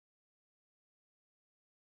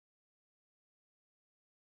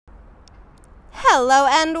Hello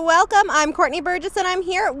and welcome. I'm Courtney Burgess and I'm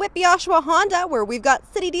here at WHITBY OSHAWA Honda, where we've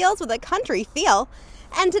got city deals with a country feel.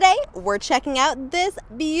 And today we're checking out this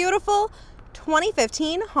beautiful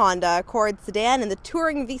 2015 Honda Accord sedan in the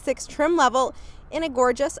Touring V6 trim level in a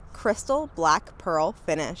gorgeous crystal black pearl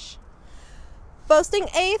finish. Boasting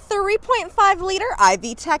a 3.5-liter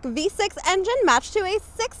iVTEC V6 engine matched to a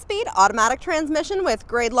 6-speed automatic transmission with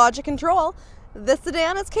grade logic control, this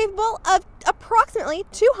sedan is capable of approximately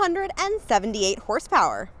 278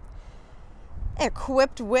 horsepower.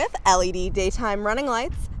 Equipped with LED daytime running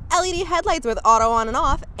lights, LED headlights with auto on and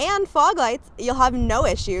off, and fog lights, you'll have no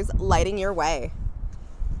issues lighting your way.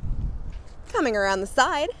 Coming around the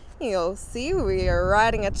side, you'll see we are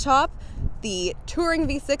riding atop the Touring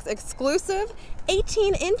V6 exclusive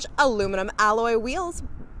 18-inch aluminum alloy wheels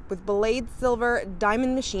with blade silver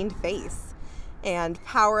diamond machined face, and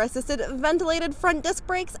power-assisted ventilated front disc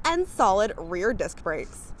brakes and solid rear disc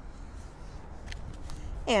brakes.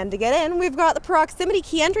 And to get in, we've got the proximity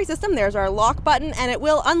key entry system. There's our lock button, and it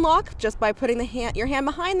will unlock just by putting your hand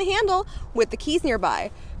behind the handle with the keys nearby.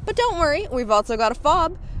 But don't worry, we've also got a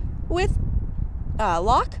fob with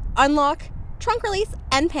lock, unlock, trunk release,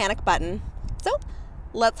 and panic button. So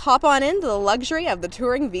let's hop on into the luxury of the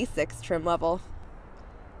Touring V6 trim level.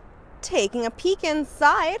 Taking a peek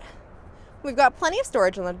inside, we've got plenty of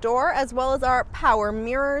storage on the door, as well as our power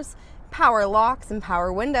mirrors, power locks, and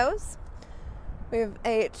power windows. We have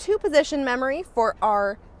a 2-position memory for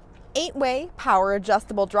our 8-way power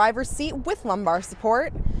adjustable driver's seat with lumbar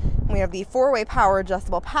support. We have the 4-way power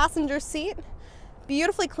adjustable passenger seat,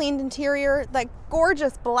 beautifully cleaned interior, that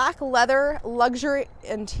gorgeous black leather luxury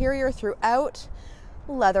interior throughout,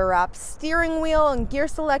 leather wrapped steering wheel and gear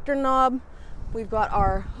selector knob. We've got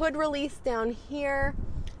our hood release down here,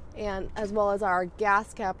 and as well as our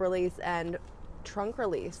gas cap release and trunk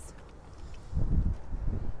release.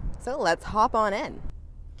 So let's hop on in.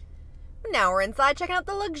 Now we're inside checking out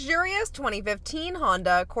the luxurious 2015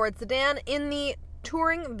 Honda Accord sedan in the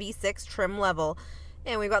Touring V6 trim level.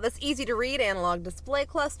 And we've got this easy to read analog display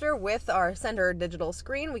cluster with our center digital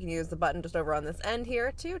screen. We can use the button just over on this end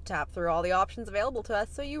here to tap through all the options available to us,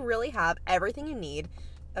 so you really have everything you need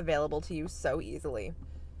available to you so easily.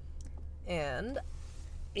 And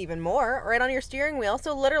even more right on your steering wheel,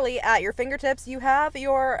 so literally at your fingertips you have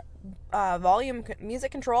your volume music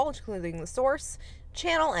control, including the source,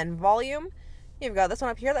 channel, and volume. You've got this one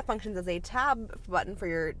up here that functions as a tab button for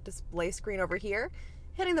your display screen over here.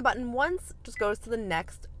 Hitting the button once just goes to the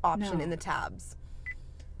next option in the tabs.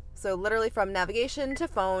 So literally from navigation to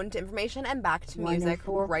phone to information and back to music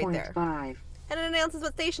right there. And it announces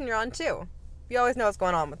what station you're on too. You always know what's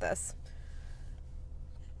going on with this.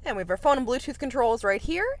 And we have our phone and Bluetooth controls right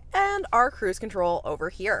here, and our cruise control over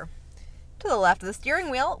here. To the left of the steering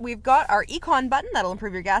wheel, we've got our Econ button that'll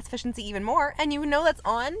improve your gas efficiency even more, and you know that's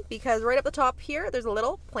on because right up the top here, there's a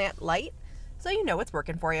little plant light, so you know it's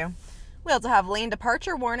working for you. We also have lane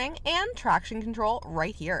departure warning and traction control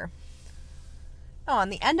right here. On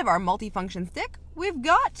the end of our multifunction stick, we've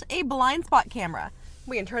got a blind spot camera.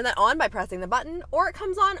 We can turn that on by pressing the button, or it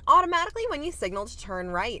comes on automatically when you signal to turn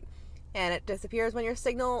right. And it disappears when your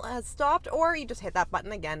signal has stopped, or you just hit that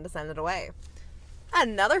button again to send it away.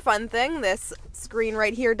 Another fun thing this screen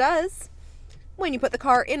right here does, when you put the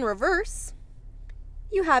car in reverse,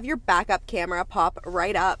 you have your backup camera pop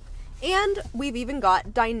right up. And we've even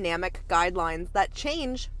got dynamic guidelines that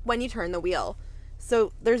change when you turn the wheel.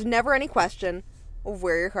 So there's never any question of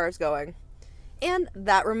where your car is going. And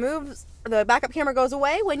that removes, the backup camera goes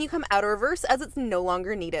away when you come out of reverse, as it's no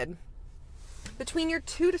longer needed. Between your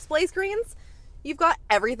 2 display screens, you've got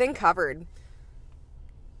everything covered.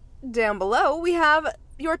 Down below, we have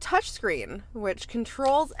your touch screen, which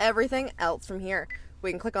controls everything else from here. We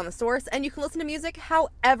can click on the source, and you can listen to music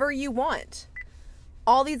however you want.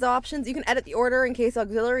 All these options, you can edit the order in case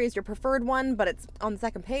auxiliary is your preferred one, but it's on the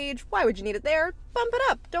second page. Why would you need it there? Bump it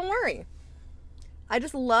up, don't worry. I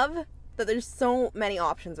just love that there's so many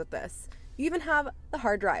options with this. You even have the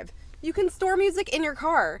hard drive. You can store music in your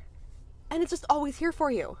car, and it's just always here for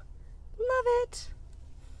you. Love it.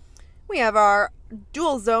 We have our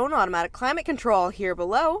dual zone automatic climate control here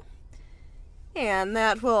below, and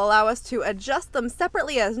that will allow us to adjust them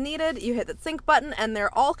separately as needed. You hit the sync button and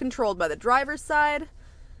they're all controlled by the driver's side.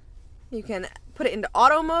 You can put it into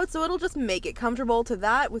auto mode, so it'll just make it comfortable to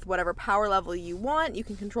that with whatever power level you want. You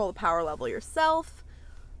can control the power level yourself.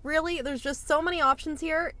 Really, there's just so many options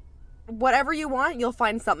here. Whatever you want, you'll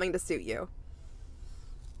find something to suit you.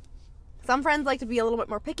 Some friends like to be a little bit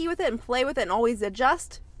more picky with it and play with it and always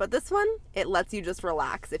adjust, but this one, it lets you just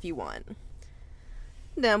relax if you want.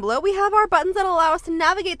 Down below, we have our buttons that allow us to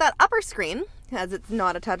navigate that upper screen, as it's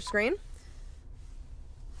not a touch screen.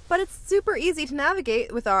 but it's super easy to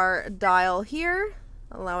navigate with our dial here.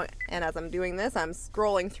 And as I'm doing this, I'm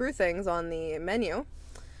scrolling through things on the menu.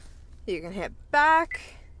 You can hit back,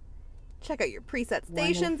 check out your preset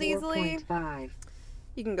stations easily.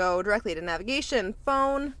 You can go directly to navigation,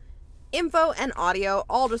 phone, info, and audio,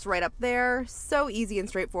 all just right up there. So easy and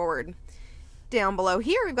straightforward. Down below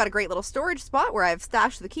here, we've got a great little storage spot where I've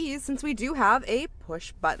stashed the keys, since we do have a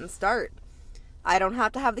push button start. I don't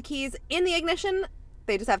have to have the keys in the ignition.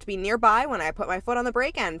 They just have to be nearby when I put my foot on the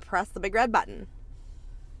brake and press the big red button.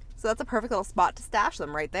 So that's a perfect little spot to stash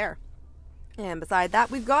them right there. And beside that,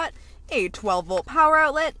 we've got a 12-volt power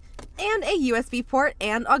outlet and a USB port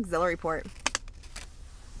and auxiliary port.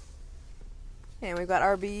 And we've got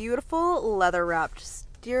our beautiful leather-wrapped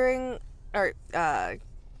steering or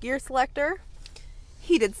gear selector.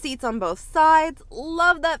 Heated seats on both sides.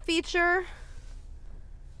 Love that feature.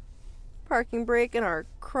 Parking brake and our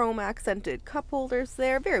chrome accented cup holders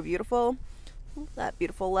there. Very beautiful. That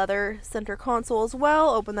beautiful leather center console as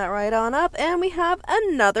well. Open that right on up, and we have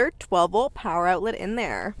another 12-volt power outlet in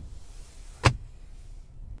there.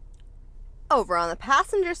 Over on the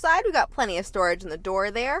passenger side, we've got plenty of storage in the door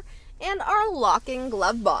there, and our locking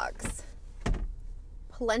glove box.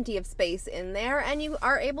 Plenty of space in there, and you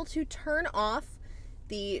are able to turn off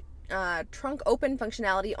the trunk open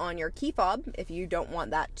functionality on your key fob if you don't want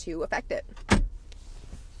that to affect it.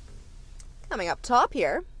 Coming up top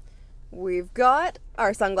here, we've got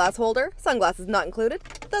our sunglass holder. Sunglasses not included.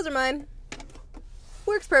 Those are mine.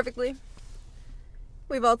 Works perfectly.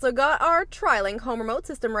 We've also got our Tri-Link home remote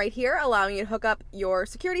system right here, allowing you to hook up your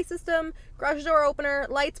security system, garage door opener,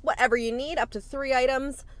 lights, whatever you need, up to 3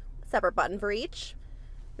 items, separate button for each.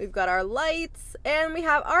 We've got our lights, and we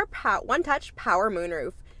have our one-touch power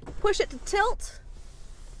moonroof. Push it to tilt,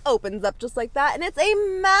 opens up just like that, and it's a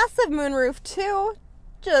massive moonroof too.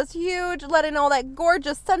 Just huge, letting all that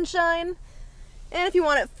gorgeous sunshine. And if you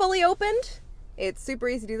want it fully opened, it's super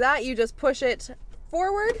easy to do that. You just push it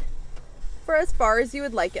forward for as far as you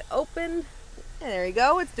would like it opened. And there you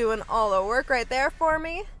go, it's doing all the work right there for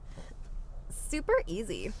me. Super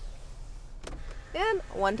easy. And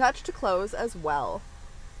one touch to close as well.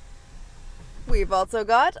 We've also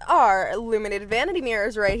got our illuminated vanity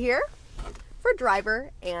mirrors right here for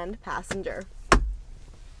driver and passenger.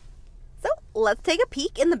 So let's take a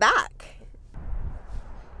peek in the back.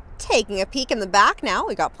 Taking a peek in the back now,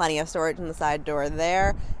 we got plenty of storage in the side door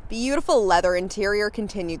there. Beautiful leather interior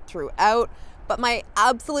continued throughout, but my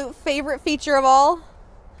absolute favorite feature of all,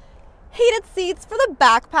 heated seats for the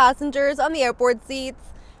back passengers on the outboard seats.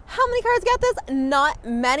 How many cars get this? Not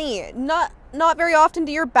many. Not very often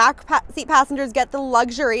do your back seat passengers get the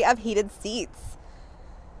luxury of heated seats.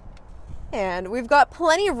 And we've got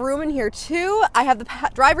plenty of room in here too. I have the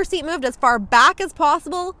driver's seat moved as far back as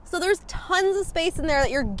possible, so there's tons of space in there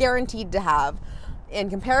that you're guaranteed to have. In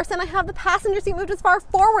comparison, I have the passenger seat moved as far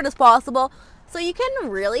forward as possible, so you can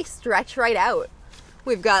really stretch right out.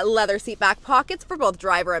 We've got leather seat back pockets for both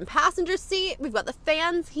driver and passenger seat. We've got the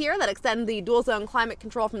fans here that extend the dual zone climate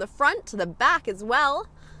control from the front to the back as well.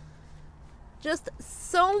 Just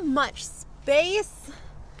so much space.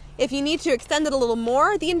 If you need to extend it a little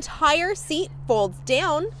more, the entire seat folds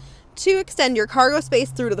down to extend your cargo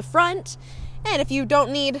space through to the front. And if you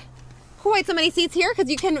don't need quite so many seats here, because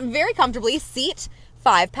you can very comfortably seat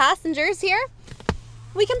 5 passengers here,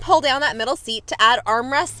 we can pull down that middle seat to add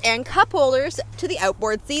armrests and cup holders to the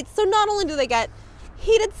outboard seats. So not only do they get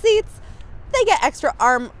heated seats, they get extra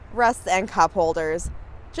armrests and cup holders.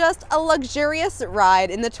 Just a luxurious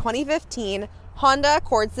ride in the 2015 Honda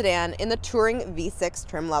Accord sedan in the Touring V6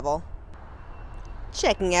 trim level.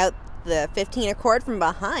 Checking out the 15 Accord from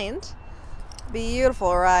behind.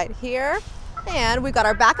 Beautiful ride here. And we've got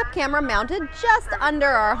our backup camera mounted just under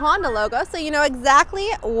our Honda logo, so you know exactly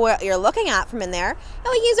what you're looking at from in there. And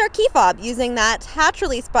we use our key fob using that hatch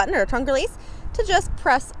release button or trunk release to just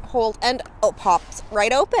press, hold, and it pops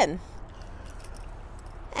right open.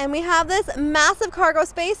 And we have this massive cargo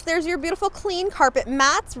space. There's your beautiful clean carpet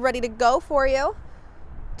mats ready to go for you.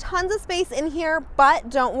 Tons of space in here, but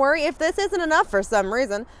don't worry if this isn't enough for some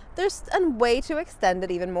reason. There's a way to extend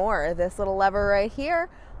it even more. This little lever right here,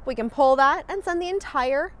 we can pull that and send the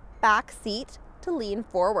entire back seat to lean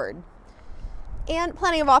forward. And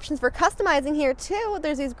plenty of options for customizing here too.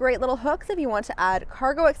 There's these great little hooks if you want to add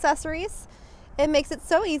cargo accessories. It makes it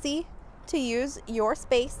so easy to use your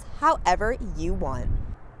space however you want.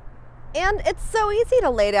 And it's so easy to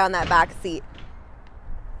lay down that back seat.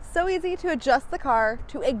 So easy to adjust the car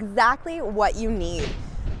to exactly what you need.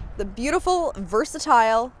 The beautiful,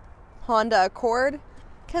 versatile Honda Accord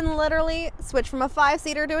can literally switch from a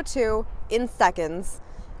 5-seater to a 2 in seconds.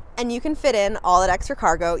 and you can fit in all that extra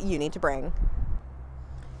cargo you need to bring.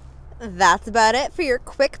 That's about it for your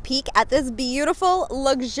quick peek at this beautiful,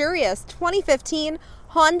 luxurious 2015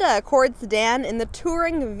 Honda Accord sedan in the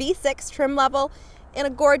Touring V6 trim level in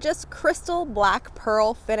a gorgeous crystal black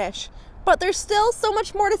pearl finish. But there's still so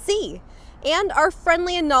much more to see. And our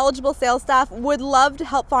friendly and knowledgeable sales staff would love to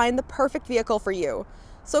help find the perfect vehicle for you.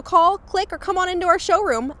 So call, click, or come on into our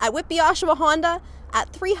showroom at WHITBY OSHAWA Honda at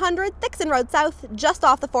 300 Thickson Road South, just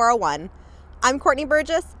off the 401. I'm Courtney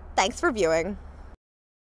Burgess. Thanks for viewing.